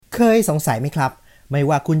เคยสงสัยไหมครับไม่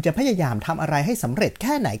ว่าคุณจะพยายามทำอะไรให้สำเร็จแ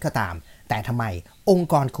ค่ไหนก็ตามแต่ทำไมองค์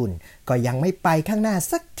กรคุณก็ยังไม่ไปข้างหน้า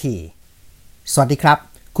สักทีสวัสดีครับ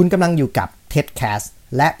คุณกำลังอยู่กับ TEDcast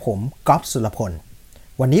และผมก๊อฟสุรพล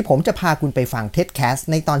วันนี้ผมจะพาคุณไปฟัง TEDcast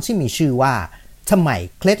ในตอนที่มีชื่อว่าทำไม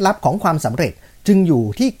เคล็ดลับของความสำเร็จจึงอยู่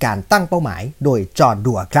ที่การตั้งเป้าหมายโดยจอห์น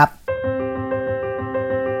ดัวร์ครับ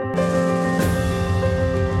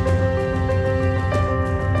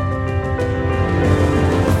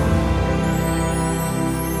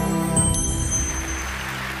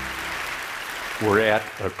We're at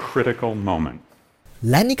a critical moment.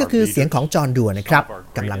 และนี่ก็คือเสียงของจอห์นดัวร์นะครับ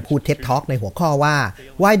กำลังพูด TED Talk ในหัวข้อว่า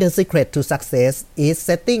Why the secret to success is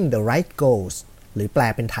setting the right goals หรือแปล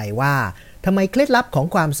เป็นไทยว่าทำไมเคล็ดลับของ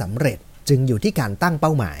ความสำเร็จจึงอยู่ที่การตั้งเป้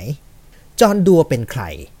าหมายจอห์นดัวร์เป็นใคร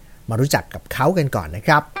มารู้จักกับเขากันก่อนนะค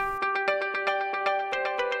รับ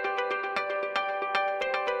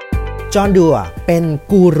จอห์นดัวร์เป็น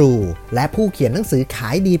กูรูและผู้เขียนหนังสือขา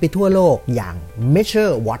ยดีไปทั่วโลกอย่าง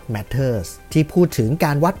Measure What Matters ที่พูดถึงก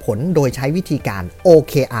ารวัดผลโดยใช้วิธีการ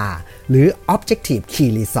OKR หรือ Objective Key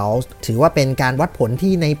Results ถือว่าเป็นการวัดผล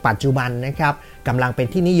ที่ในปัจจุบันนะครับกำลังเป็น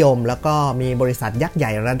ที่นิยมแล้วก็มีบริษัทยักษ์ให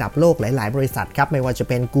ญ่ระดับโลกหลายๆบริษัทครับไม่ว่าจะ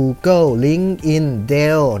เป็น Google LinkedIn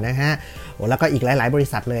Dell นะฮะแล้วก็อีกหลายๆบริ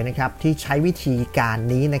ษัทเลยนะครับที่ใช้วิธีการ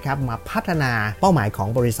นี้นะครับมาพัฒนาเป้าหมายของ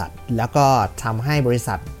บริษัทแล้วก็ทำให้บริ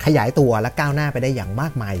ษัทขยายตัวและก้าวหน้าไปได้อย่างมา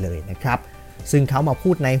กมายเลยนะครับซึ่งเขามาพู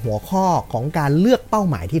ดในหัวข้อของการเลือกเป้า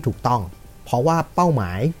หมายที่ถูกต้องเพราะว่าเป้าหม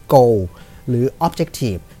าย goal หรือ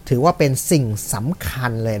objective ถือว่าเป็นสิ่งสำคั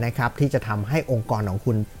ญเลยนะครับที่จะทำให้องค์กรของ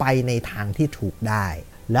คุณไปในทางที่ถูกได้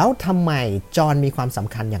แล้วทำไมจอห์นมีความส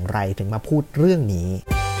ำคัญอย่างไรถึงมาพูดเรื่องนี้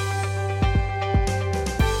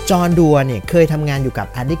จอห์นดัวร์เนี่ยเคยทำงานอยู่กับ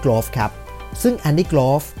แอนดี้โกลฟครับซึ่งแอนดี้โกล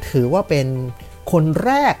ฟถือว่าเป็นคนแ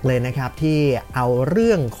รกเลยนะครับที่เอาเ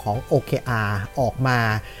รื่องของ OKR ออกมา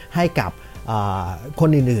ให้กับคน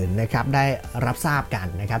อื่นๆนะครับได้รับทราบกัน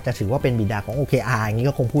นะครับจะถือว่าเป็นบิดาของ OKR อย่างนี้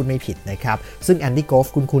ก็คงพูดไม่ผิดนะครับซึ่งแอนดี้โกลฟ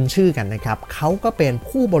คุ้นชื่อกันนะครับเขาก็เป็น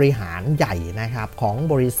ผู้บริหารใหญ่นะครับของ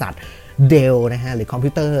บริษัทDell นะฮะหรือคอมพิ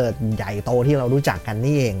วเตอร์ใหญ่โตที่เรารู้จักกัน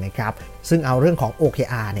นี่เองนะครับซึ่งเอาเรื่องของ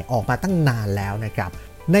OKR เนี่ยออกมาตั้งนานแล้วนะครับ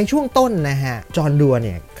ในช่วงต้นนะฮะจอห์นดัวร์เ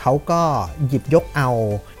นี่ยเขาก็หยิบยกเอา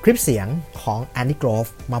คลิปเสียงของแอนดี้โกลฟ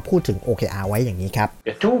มาพูดถึง OKR ไว้อย่างนี้ครับ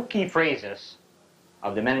The two key phrases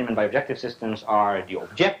of the management by objective systems are the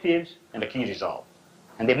objectives and the key result,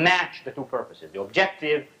 and they match the two purposes. The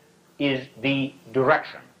objective is the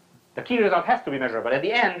direction. The key result has to be measured, but at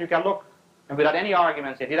the end you can look and without any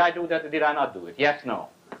argument say, did I do that or did I not do it? Yes, no.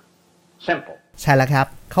 Simple. ใช่แล้วครับ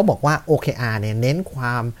เขาบอกว่า OKR เนี่ยเน้นคว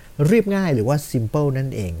ามเรียบง่ายหรือว่า simple นั่น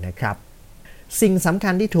เองนะครับสิ่งสำคั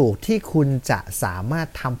ญที่ถูกที่คุณจะสามารถ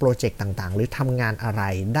ทำโปรเจกต์ต่างๆหรือทำงานอะไร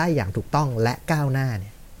ได้อย่างถูกต้องและก้าวหน้าเนี่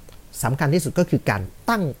ยสำคัญที่สุดก็คือการ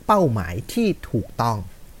ตั้งเป้าหมายที่ถูกต้อง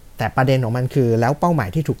แต่ประเด็นของมันคือแล้วเป้าหมาย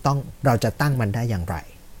ที่ถูกต้องเราจะตั้งมันได้อย่างไร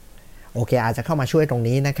OKR จะเข้ามาช่วยตรง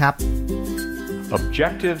นี้นะครับ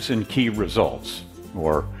Objectives and Key Results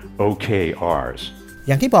or OKRsอ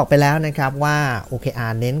ย่างที่บอกไปแล้วนะครับว่า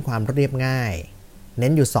OKR เน้นความเรียบง่ายเน้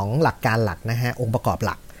นอยู่2หลักการหลักนะฮะองค์ประกอบห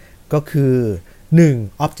ลักก็คือ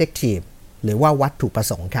1 Objective หรือว่าวัตถุประ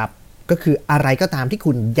สงค์ครับก็คืออะไรก็ตามที่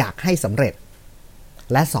คุณอยากให้สำเร็จ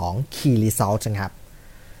และ2 Key Results ครับ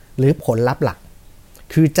หรือผลลัพธ์หลัก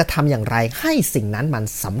คือจะทำอย่างไรให้สิ่งนั้นมัน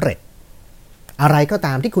สำเร็จอะไรก็ต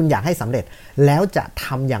ามที่คุณอยากให้สำเร็จแล้วจะท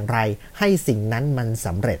ำอย่างไรให้สิ่งนั้นมันส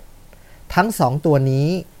ำเร็จทั้ง2ตัวนี้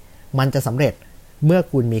มันจะสำเร็จเมื่อ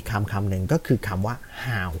คุณมีคำหนึ่งก็คือคำว่า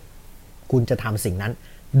how คุณจะทำสิ่งนั้น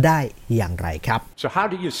ได้อย่างไรครับ So how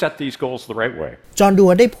do you set these goals the right way? จอห์นดัว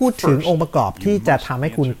ร์ได้พูดถึงองค์ประกอบที่จะทำให้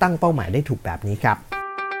คุณตั้งเป้าหมายได้ถูกแบบนี้ครับ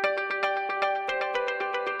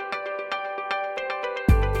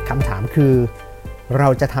คำถามคือเรา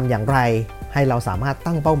จะทำอย่างไรให้เราสามารถ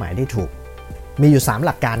ตั้งเป้าหมายได้ถูกมีอยู่3ห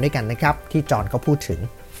ลักการด้วยกันนะครับที่จอห์นเขาพูดถึง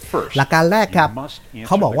หลักการแรกครับเ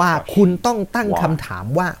ขาบอกว่าคุณต้องตั้งคำถาม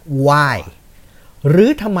ว่า whyหรือ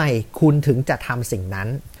ทำไมคุณถึงจะทำสิ่งนั้น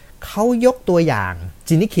เขายกตัวอย่าง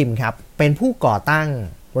จินนี่คิมครับเป็นผู้ก่อตั้ง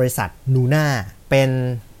บริษัทนูน่าเป็น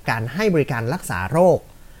การให้บริการรักษาโรค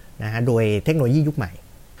นะฮะโดยเทคโนโลยียุคใหม่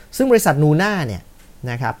ซึ่งบริษัทนูน่าเนี่ย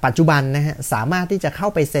นะครับปัจจุบันนะฮะสามารถที่จะเข้า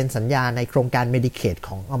ไปเซ็นสัญญาในโครงการ Medicaid ข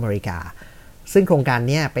องอเมริกาซึ่งโครงการ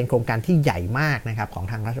นี้เป็นโครงการที่ใหญ่มากนะครับของ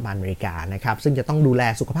ทางรัฐบาลอเมริกานะครับซึ่งจะต้องดูแล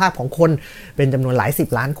สุขภาพของคนเป็นจำนวนหลาย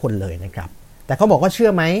10ล้านคนเลยนะครับแต่เขาบอกว่าเชื่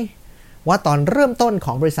อไหมว่าตอนเริ่มต้นข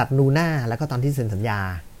องบริษัทนูน่าแล้วก็ตอนที่เซ็นสัญญา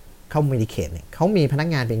เข้า Medicaid เนี่ยเขามีพนัก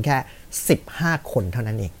งานเพียงแค่15คนเท่า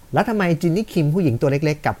นั้นเองแล้วทำไมจินนี่คิมผู้หญิงตัวเ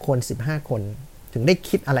ล็กๆกับคน15คนถึงได้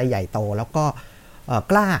คิดอะไรใหญ่โตแล้วก็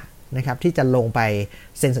กล้านะครับที่จะลงไป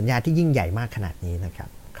เซ็นสัญญาที่ยิ่งใหญ่มากขนาดนี้นะครับ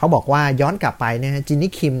เข เขาบอกว่าย้อนกลับไปนะฮะจิน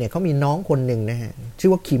นี่คิมเนี่ยเขามีน้องคนหนึ่งนะฮะชื่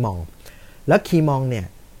อว่าคีมองแล้วคีมองเนี่ย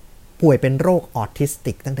ป่วยเป็นโรคออทิส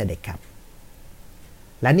ติกตั้งแต่เด็กครับ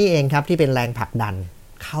และนี่เองครับที่เป็นแรงผลักดัน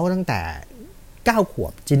เขาตั้งแต่9 ขว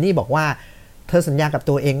บจินนี่บอกว่าเธอสัญญากับ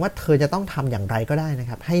ตัวเองว่าเธอจะต้องทำอย่างไรก็ได้นะ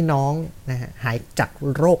ครับให้น้องนะฮะหายจาก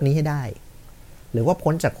โรคนี้ให้ได้หรือว่า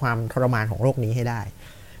พ้นจากความทรมานของโรคนี้ให้ได้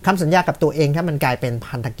คำสัญญากับตัวเองครับมันกลายเป็น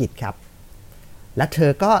พันธกิจครับและเธ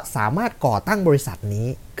อก็สามารถก่อตั้งบริษัทนี้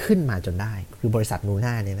ขึ้นมาจนได้คือบริษัทนู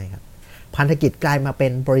น่าเนี่ยนะครับพันธกิจกลายมาเป็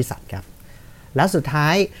นบริษัทครับแล้วสุดท้า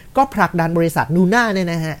ยก็ผลักดันบริษัทนูน่าเนี่ย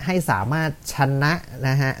นะฮะให้สามารถชนะน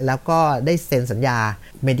ะฮะแล้วก็ได้เซ็นสัญญา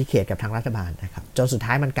เมดิเคดกับทางรัฐบาลนะครับจนสุดท้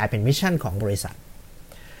ายมันกลายเป็นมิชชั่นของบริษัท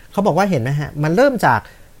เขาบอกว่าเห็นไหมฮะมันเริ่มจาก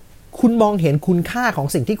คุณมองเห็นคุณค่าของ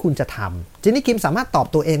สิ่งที่คุณจะทำจินนี่คิมสามารถตอบ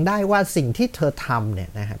ตัวเองได้ว่าสิ่งที่เธอทำเนี่ย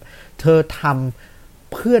นะครับเธอท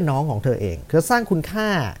ำเพื่อน้องของเธอเองเธอสร้างคุณค่า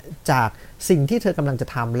จากสิ่งที่เธอกำลังจะ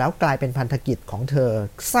ทำแล้วกลายเป็นพันธกิจของเธอ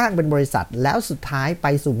สร้างเป็นบริษัทแล้วสุดท้ายไป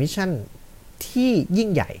สู่มิชชั่นที่ยิ่ง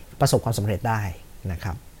ใหญ่ประสบความสำเร็จได้นะค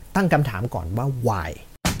รับตั้งคำถามก่อนว่า why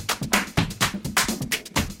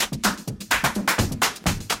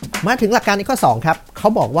มาถึงหลักการในข้อ2ครับเขา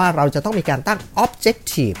บอกว่าเราจะต้องมีการตั้ง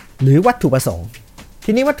objective หรือวัตถุประสงค์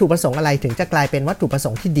ทีนี้วัตถุประสงค์อะไรถึงจะกลายเป็นวัตถุประส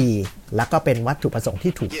งค์ที่ดีแล้วก็เป็นวัตถุประสงค์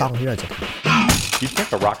ที่ถูกต้องที่เราจะทำ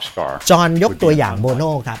จอห์นยกตัวอย่างโบโ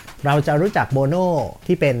น่ครับเราจะรู้จักโบโน่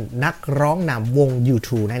ที่เป็นนักร้องนำวง U2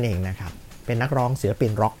 นั่นเองนะครับเป็นนักร้องศิลปิ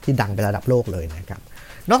นร็อกที่ดังเป็นระดับโลกเลยนะครับ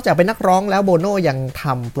นอกจากเป็นนักร้องแล้วโบโน่ยังท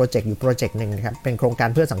ำโปรเจกต์อยู่โปรเจกต์หนึ่งนะครับเป็นโครงการ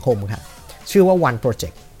เพื่อสังคมครับชื่อว่า One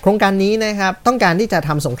Project โครงการนี้นะครับต้องการที่จะท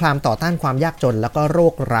ำสงครามต่อต้านความยากจนแล้วก็โร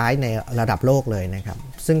คร้ายในระดับโลกเลยนะครับ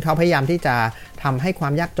ซึ่งเขาพยายามที่จะทำให้ควา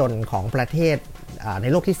มยากจนของประเทศใน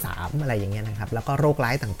โลกที่3อะไรอย่างเงี้ยนะครับแล้วก็โรคร้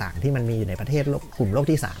ายต่างๆที่มันมีอยู่ในประเทศกลุ่มโลก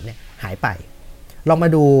ที่3เนี่ยหายไปลองมา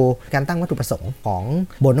ดูการตั้งวัตถุประสงค์ของ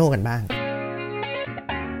โบโน่กันบ้าง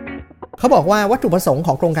เขาบอกว่าวัตถุประสงค์ข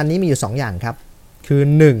องโครงการนี้มีอยู่2อย่างครับคือ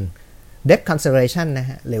1 debt cancellation นะ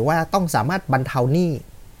ฮะหรือว่าต้องสามารถบรรเทาหนี้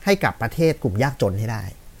ให้กับประเทศกลุ่มยากจนให้ได้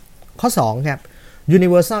ข้อ2ครับ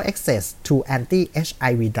universal access to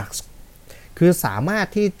anti-HIV drugs คือสามารถ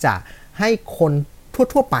ที่จะให้คน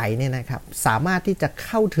ทั่วไปเนี่ยนะครับสามารถที่จะเ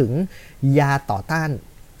ข้าถึงยาต่อต้าน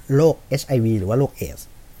โรค HIV หรือว่าโรคเอดส์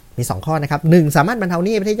มี2ข้อนะครับ1สามารถบรรเทาห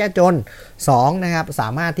นี้ประเทศยากจน2นะครับสา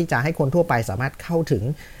มารถที่จะให้คนทั่วไปสามารถเข้าถึง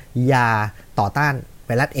ยาต่อต้านไว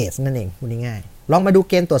รัสเอดส์นั่นเองพูดง่ายๆลองมาดู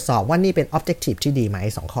เกณฑ์ตรวจสอบว่านี่เป็น objective ที่ดีไหม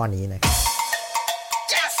2ข้อนี้นะครับ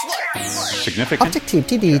objective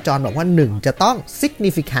ที่ดีจอห์นบอกว่า1จะต้อง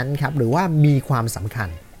significant ครับหรือว่ามีความสำคัญ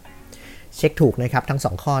เช็คถูกนะครับทั้ง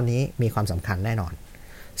2ข้อนี้มีความสำคัญแน่นอน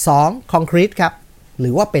2 concrete ครับหรื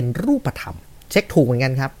อว่าเป็นรูปธรรมเช็คถูกเหมือนกั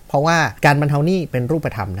นครับเพราะว่าการบรรเทาหนี้เป็นรูป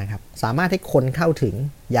ธรรมนะครับสามารถให้คนเข้าถึง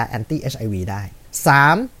ยา anti HIV ได้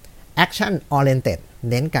3 action oriented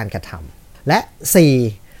เน้นการกระทำและ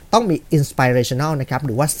4ต้องมี inspirational นะครับห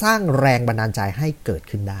รือว่าสร้างแรงบันดาลใจให้เกิด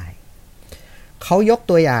ขึ้นได้เขายก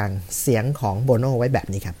ตัวอย่างเสียงของโบโน่ไว้แบบ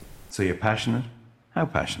นี้ครับ So you're passionate? How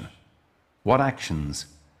passionate? What actions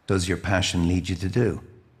does your passion lead you to do?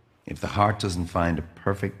 If the heart doesn't find a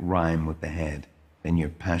perfect rhyme with the head, then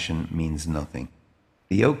your passion means nothing.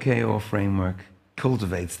 The OKR framework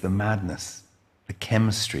cultivates the madness, the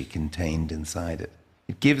chemistry contained inside it.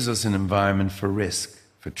 It gives us an environment for risk,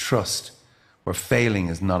 for trust, where failing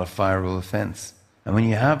is not a fireable offense. And when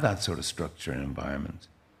you have that sort of structure and environment,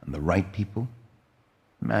 and the right people,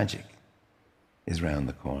 magic is round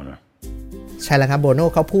the corner. ใช่แล้วครับโบโน่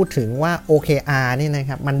เขาพูดถึงว่า OKR นี่นะค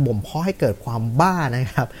รับมันบ่มเพาะให้เกิดความบ้านะ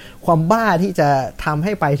ครับความบ้าที่จะทำใ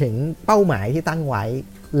ห้ไปถึงเป้าหมายที่ตั้งไว้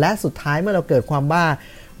และสุดท้ายเมื่อเราเกิดความบ้า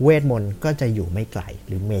เวทมนต์ก็จะอยู่ไม่ไกลห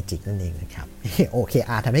รือเมจิกนั่นเองนะครับ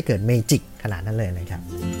OKR ทำให้เกิดเมจิกขนาดนั้นเลยนะครับ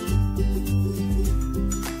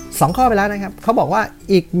2ข้อไปแล้วนะครับเขาบอกว่า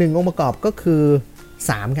อีก1องค์ประกอบก็คือ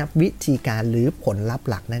3ครับวิธีการหรือผลลัพธ์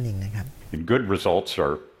หลักนั่นเองนะครับ Good results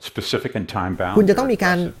are specific and time bound คุณจะต้องมีก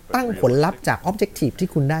ารตั้งผลลัพธ์จาก objective ที่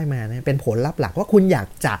คุณได้มานะเป็นผลลัพธ์หลักว่าคุณอยาก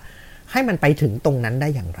จะให้มันไปถึงตรงนั้นได้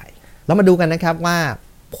อย่างไรเรามาดูกันนะครับว่า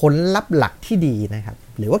ผลลัพธ์หลักที่ดีนะครับ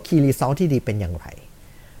หรือว่า key result ที่ดีเป็นอย่างไร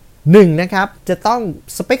1นะครับจะต้อง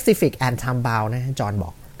specific and time bound นะจอห์นบอ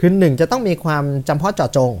กคือ1จะต้องมีความจำเพาะเจาะ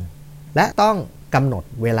จงและต้องกำหนด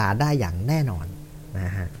เวลาได้อย่างแน่นอนน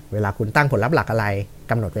ะฮะเวลาคุณตั้งผลลัพธ์หลักอะไร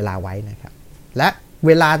กำหนดเวลาไว้นะครับและเ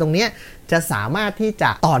วลาตรงนี้จะสามารถที่จะ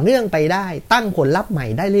ต่อเนื่องไปได้ตั้งผลลัพธ์ใหม่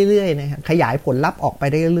ได้เรื่อยๆนะครับขยายผลลัพธ์ออกไป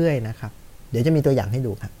เรื่อยๆนะครับเดี๋ยวจะมีตัวอย่างให้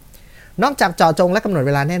ดูครับนอกจากเจาะจงและกำหนดเ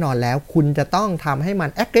วลาแน่นอนแล้วคุณจะต้องทำให้มัน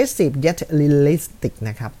aggressive yet realistic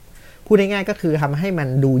นะครับพูดง่ายๆก็คือทำให้มัน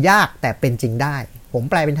ดูยากแต่เป็นจริงได้ผม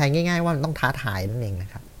แปลเป็นไทยง่ายๆว่ามันต้องท้าทายนั่นเองน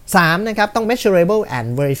ะครับ 3นะครับต้อง measurable and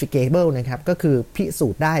verifiable นะครับก็คือพิสู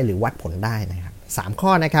จน์ได้หรือวัดผลได้นะครับ3ข้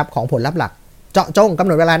อนะครับของผลลัพธ์หลักเจาะจงกำห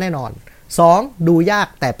นดเวลาแน่นอน2ดูยาก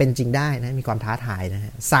แต่เป็นจริงได้นะมีความท้าทายนะฮ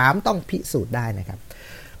ะ3ต้องพิสูจน์ได้นะครับ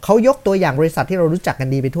เขายกตัวอย่างบริษัทที่เรารู้จักกัน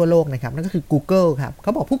ดีไปทั่วโลกนะครับนั่นก็คือ Google ครับเข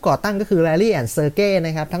าบอกผู้ก่อตั้งก็คือ Larry and Sergey น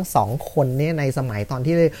ะครับทั้ง2คนนี้ในสมัยตอน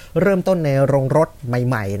ที่เริ่มต้นในโรงรถ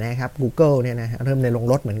ใหม่ๆนะครับ Google เนี่ยนะเริ่มในโรง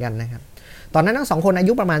รถเหมือนกันนะครับตอนนั้นทั้ง2คนอา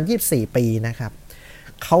ยุประมาณ24ปีนะครับ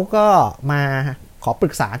เขาก็มาขอปรึ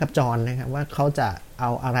กษากับจอห์นนะครับว่าเขาจะเอา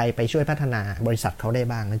อะไรไปช่วยพัฒนาบริษัทเขาได้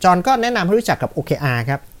บ้างจอห์นก็แนะนำให้รู้จักกับ OKR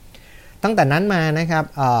ครับตั้งแต่นั้นมานะครับ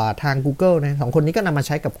ทาง Google นะ2คนนี้ก็นำมาใ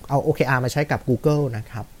ช้กับเอา OKR มาใช้กับ Google นะ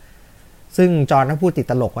ครับซึ่งจอห์นก็พูดติด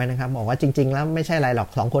ตลกไว้นะครับบอกว่าจริงๆแล้วไม่ใช่อะไรหรอก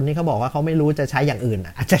2คนนี้เขาบอกว่าเขาไม่รู้จะใช้อย่างอื่น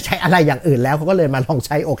อาจจะใช้อะไรอย่างอื่นแล้วเขาก็เลยมาลองใ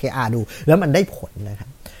ช้ OKR ดูแล้วมันได้ผลนะครับ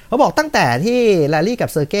เขาบอกตั้งแต่ที่แลรี่กับ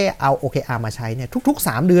เซอร์เกย์เอา OKR มาใช้เนี่ยทุกๆ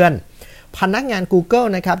3เดือนพนักงาน Google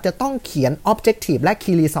นะครับจะต้องเขียน Objective และ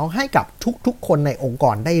Key Result ให้กับทุกๆคนในองค์ก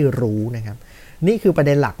รได้รู้นะครับนี่คือประเ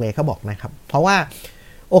ด็นหลักเลยเขาบอกนะครับเพราะว่า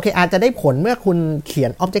OKR จะได้ผลเมื่อคุณเขีย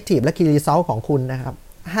น Objective และ Key Result ของคุณนะครับ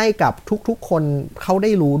ให้กับทุกๆคนเขาไ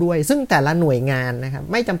ด้รู้ด้วยซึ่งแต่ละหน่วยงานนะครับ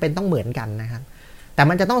ไม่จำเป็นต้องเหมือนกันนะครับแต่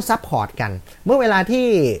มันจะต้องซัพพอร์ตกันเมื่อเวลาที่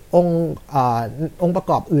องค์ประ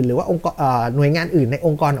กอบอื่นหรือว่าหน่วยงานอื่นในอ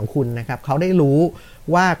งค์กรของคุณนะครับเขาได้รู้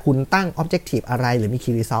ว่าคุณตั้ง Objective อะไรหรือมี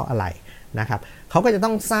Key Result อะไรนะครับเขาก็จะต้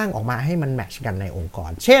องสร้างออกมาให้มันแมทช์กันในองค์ก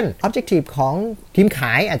รเช่น Objective ของทีมข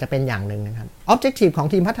ายอาจจะเป็นอย่างหนึ่งนะครับ Objective ของ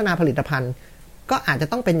ทีมพัฒนาผลิตภัณฑ์ก็อาจจะ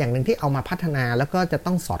ต้องเป็นอย่างหนึ่งที่เอามาพัฒนาแล้วก็จะ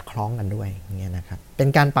ต้องสอดคล้องกันด้วยอย่างเงี้ยนะครับเป็น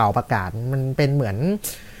การเป่าประกาศมันเป็นเหมือน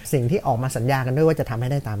สิ่งที่ออกมาสัญญากันด้วยว่าจะทำให้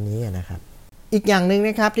ได้ตามนี้นะครับอีกอย่างหนึ่ง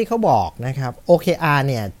นะครับที่เขาบอกนะครับ OKR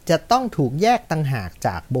เนี่ยจะต้องถูกแยกต่างหากจ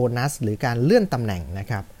ากโบนัสหรือการเลื่อนตำแหน่งนะ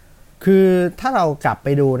ครับคือถ้าเรากลับไป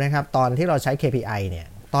ดูนะครับตอนที่เราใช้ KPI เนี่ย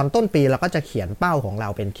ตอนต้นปีเราก็จะเขียนเป้าของเรา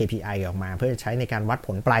เป็น KPI ออกมาเพื่อใช้ในการวัดผ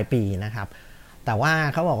ลปลายปีนะครับแต่ว่า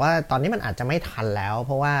เขาบอกว่าตอนนี้มันอาจจะไม่ทันแล้วเ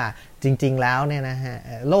พราะว่าจริงๆแล้วเนี่ยนะฮะ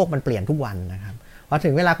โลกมันเปลี่ยนทุกวันนะครับพอถึ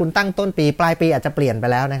งเวลาคุณตั้งต้นปีปลายปีอาจจะเปลี่ยนไป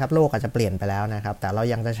แล้วนะครับโลกอาจจะเปลี่ยนไปแล้วนะครับแต่เรา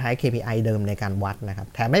ยังจะใช้ KPI เดิมในการวัดนะครับ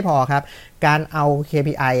แถมไม่พอครับการเอา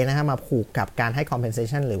KPI นะฮะมาผูกกับการให้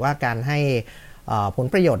compensation หรือว่าการให้ผล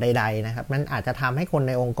ประโยชน์ใดๆนะครับมันอาจจะทำให้คนใ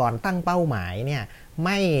นองค์กรตั้งเป้าหมายเนี่ยไ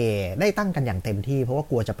ม่ได้ตั้งกันอย่างเต็มที่เพราะว่า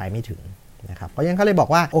กลัวจะไปไม่ถึงนะครับเพราะฉะนั้นเขาเลยบอก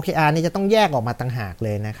ว่า OKR นี่จะต้องแยกออกมาต่างหากเล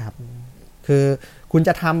ยนะครับคือคุณจ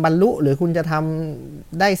ะทำบรรลุหรือคุณจะท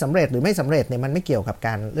ำได้สำเร็จหรือไม่สำเร็จเนี่ยมันไม่เกี่ยวกับก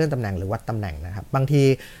ารเลื่อนตำแหน่งหรือวัดตำแหน่งนะครับบางที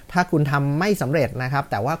ถ้าคุณทำไม่สำเร็จนะครับ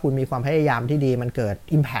แต่ว่าคุณมีความพยายามที่ดีมันเกิด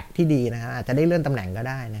Impact ที่ดีนะฮะอาจจะได้เลื่อนตำแหน่งก็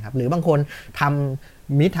ได้นะครับหรือบางคนท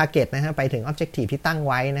ำมิดทาร์เก็ตนะฮะไปถึง Objective ที่ตั้ง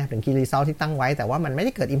ไว้นะถึง Key Result ที่ตั้งไว้แต่ว่ามันไม่ไ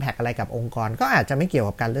ด้เกิด Impact อะไรกับองค์กรก็อาจจะไม่เกี่ยว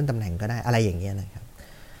กับการเลื่อนตำแหน่งก็ได้อะไรอย่างเงี้ยนะครับ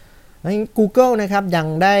Google นะครับยัง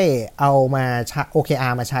ได้เอามา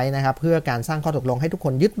OKR มาใช้นะครับเพื่อการสร้างข้อตกลงให้ทุกค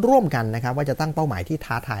นยึดร่วมกันนะครับว่าจะตั้งเป้าหมายที่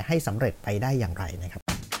ท้าทายให้สำเร็จไปได้อย่างไรนะครับ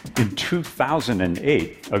In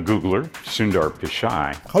 2008, a Googler, Sundar Pichai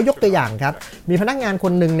เขายกตัวอย่างครับมีพนักงานค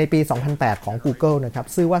นหนึ่งในปี 2008 ของ Google นะครับ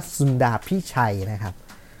ชื่อว่าซุนดาพิชัยนะครับ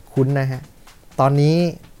คุณนะฮะตอนนี้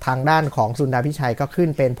ทางด้านของซุนดาพิชัยก็ขึ้น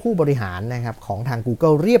เป็นผู้บริหารนะครับของทาง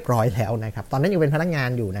Google เรียบร้อยแล้วนะครับตอนนั้นยังเป็นพนักงาน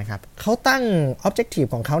อยู่นะครับเขาตั้ง Objective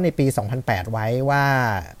ของเขาในปี 2008 ไว้ว่า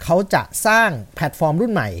เขาจะสร้างแพลตฟอร์มรุ่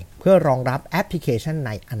นใหม่เพื่อรองรับแอปพลิเคชันใ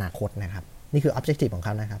นอนาคตนะครับนี่คือ Objective ของเข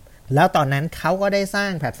านะครับแล้วตอนนั้นเขาก็ได้สร้า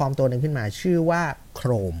งแพลตฟอร์มตัวหนึ่งขึ้นมาชื่อว่า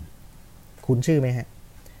Chrome คุ้นชื่อไหมฮะ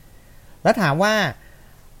แล้วถามว่า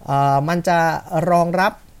มันจะรองรั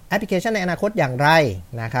บแอปพลิเคชันในอนาคตอย่างไร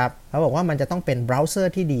นะครับเขาบอกว่ามันจะต้องเป็นเบราว์เซอ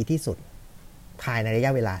ร์ที่ดีที่สุดภายในระย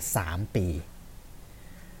ะเวลา3ปี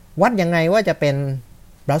วัดยังไงว่าจะเป็น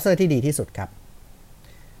เบราว์เซอร์ที่ดีที่สุดครับ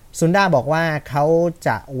ซุนดาบอกว่าเขาจ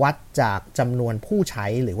ะวัดจากจำนวนผู้ใช้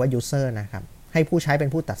หรือว่ายูเซอร์นะครับให้ผู้ใช้เป็น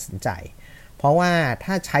ผู้ตัดสินใจเพราะว่า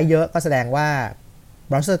ถ้าใช้เยอะก็แสดงว่าเ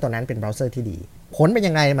บราว์เซอร์ตัวนั้นเป็นเบราว์เซอร์ที่ดีผลเป็น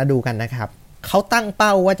ยังไงมาดูกันนะครับเขาตั้งเป้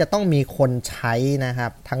าว่าจะต้องมีคนใช้นะครั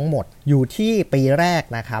บทั้งหมดอยู่ที่ปีแรก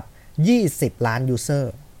นะครับ20 ล้านยูเซอ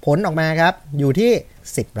ร์ผลออกมาครับอยู่ที่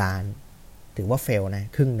10 ล้านถือว่าเฟลนะ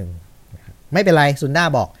ครึ่งหนึ่งนะครับไม่เป็นไรซุนดา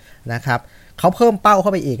บอกนะครับเขาเพิ่มเป้าเข้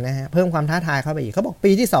าไปอีกนะฮะเพิ่มความท้าทายเข้าไปอีกเขาบอก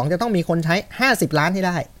ปีที่2จะต้องมีคนใช้50 ล้านให้ไ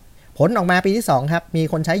ด้ผลออกมาปีที่2ครับมี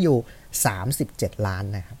คนใช้อยู่37 ล้าน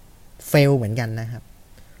นะครับเฟลเหมือนกันนะครับ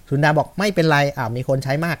ซุนดาบอกไม่เป็นไรมีคนใ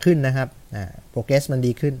ช้มากขึ้นนะครับโปรเกรสมัน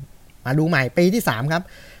ดีขึ้นมาดูใหม่ปีที่3ครับ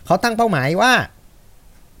เขาตั้งเป้าหมายว่า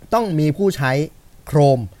ต้องมีผู้ใช้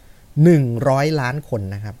Chrome 100 ล้านคน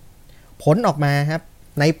นะครับผลออกมาครับ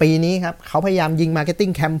ในปีนี้ครับเขาพยายามยิง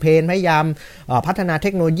Marketing Campaign พยายามพัฒนาเท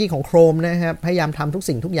คโนโลยีของ Chrome นะครับพยายามทำทุก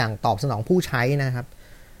สิ่งทุกอย่างตอบสนองผู้ใช้นะครับ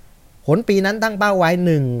ผลปีนั้นตั้งเป้าไว้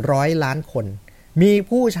100 ล้านคน มี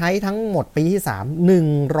ผู้ใช้ทั้งหมดปีที่3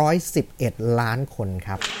 111 ล้านคนค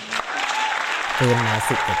รับเกินมา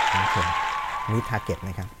11ล้านคนนี่ทาร์เก็ต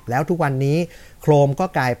นะครับแล้วทุกวันนี้ Chrome ก็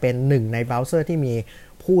กลายเป็นหนึ่งในเบราว์เซอร์ที่มี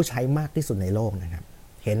ผู้ใช้มากที่สุดในโลกนะครับ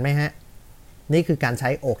เห็นไหมฮะนี่คือการใช้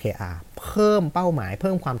OKR เพิ่มเป้าหมายเ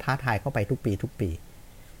พิ่มความท้าทายเข้าไปทุกปี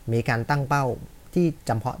มีการตั้งเป้าที่จ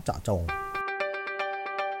ำเพาะเจาะจง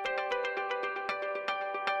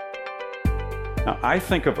Now, I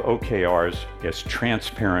think of OKRs as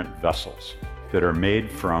transparent vessels that are made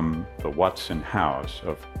from the what's and how's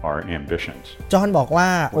of our ambitions. จอห์นบอกว่า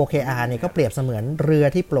OKR เนี่ยก็เปรียบเสมือนเรือ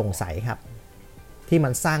ที่โปร่งใสครับที่มั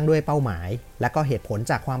นสร้างด้วยเป้าหมายและก็เหตุผล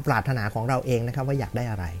จากความปรารถนาของเราเองนะครับว่าอยากได้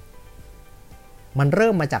อะไรมันเริ่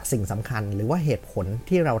มมาจากสิ่งสำคัญหรือว่าเหตุผล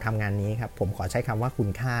ที่เราทำงานนี้ครับผมขอใช้คำว่าคุณ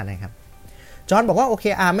ค่านะครับจอห์นบอกว่า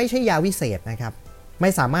OKR ไม่ใช่ยาวิเศษนะครับไ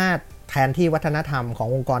ม่สามารถแทนที่วัฒนธรรมของ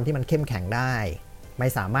องค์กรที่มันเข้มแข็งได้ไม่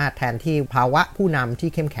สามารถแทนที่ภาวะผู้นำที่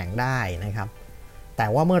เข้มแข็งได้นะครับแต่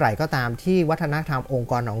ว่าเมื่อไหร่ก็ตามที่วัฒนธรรมองค์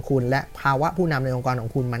กรของคุณและภาวะผู้นำในองค์กรขอ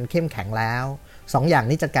งคุณมันเข้มแข็งแล้ว2 อย่าง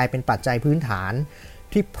นี้จะกลายเป็นปัจจัยพื้นฐาน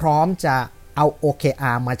ที่พร้อมจะเอา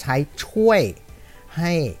OKR มาใช้ช่วยใ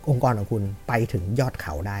ห้องค์กรของคุณไปถึงยอดเข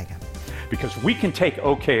าได้ครับ Because we can take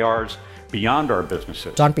OKRs beyond our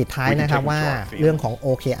businesses. จอห์นปิดท้ายนะครับว่าเรื่องของ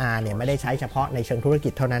OKR เนี่ยไม่ได้ใช้เฉพาะในเชิงธุรกิ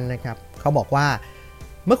จเท่านั้นนะครับเขาบอกว่า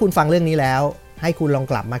เมื่อคุณฟังเรื่องนี้แล้วให้คุณลอง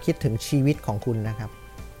กลับมาคิดถึงชีวิตของคุณนะครับ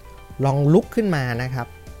ลองลุกขึ้นมานะครับ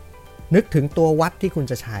นึกถึงตัววัดที่คุณ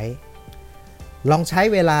จะใช้ลองใช้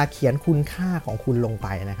เวลาเขียนคุณค่าของคุณลงไป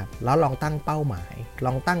นะครับแล้วลองตั้งเป้าหมายล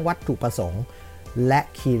องตั้งวัตถุประสงค์และ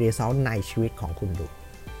Key Result ในชีวิตของคุณดู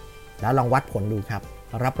แล้วลองวัดผลดูครับ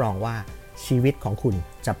รับรองว่าชีวิตของคุณ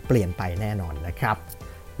จะเปลี่ยนไปแน่นอนนะครับ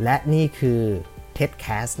และนี่คือ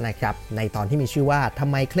TEDcast นะครับในตอนที่มีชื่อว่าทำ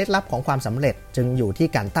ไมเคล็ดลับของความสำเร็จจึงอยู่ที่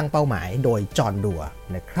การตั้งเป้าหมายโดยจอห์นดัว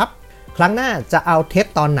นะครับครั้งหน้าจะเอาเทป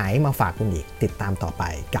ตอนไหนมาฝากคุณอีกติดตามต่อไป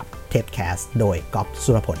กับ TEDcast โดยก๊อฟ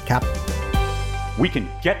สุรพลครับ We can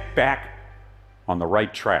get back on the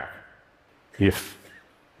right track if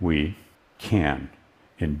we can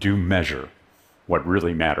and do measure what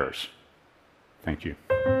really matters. Thank you.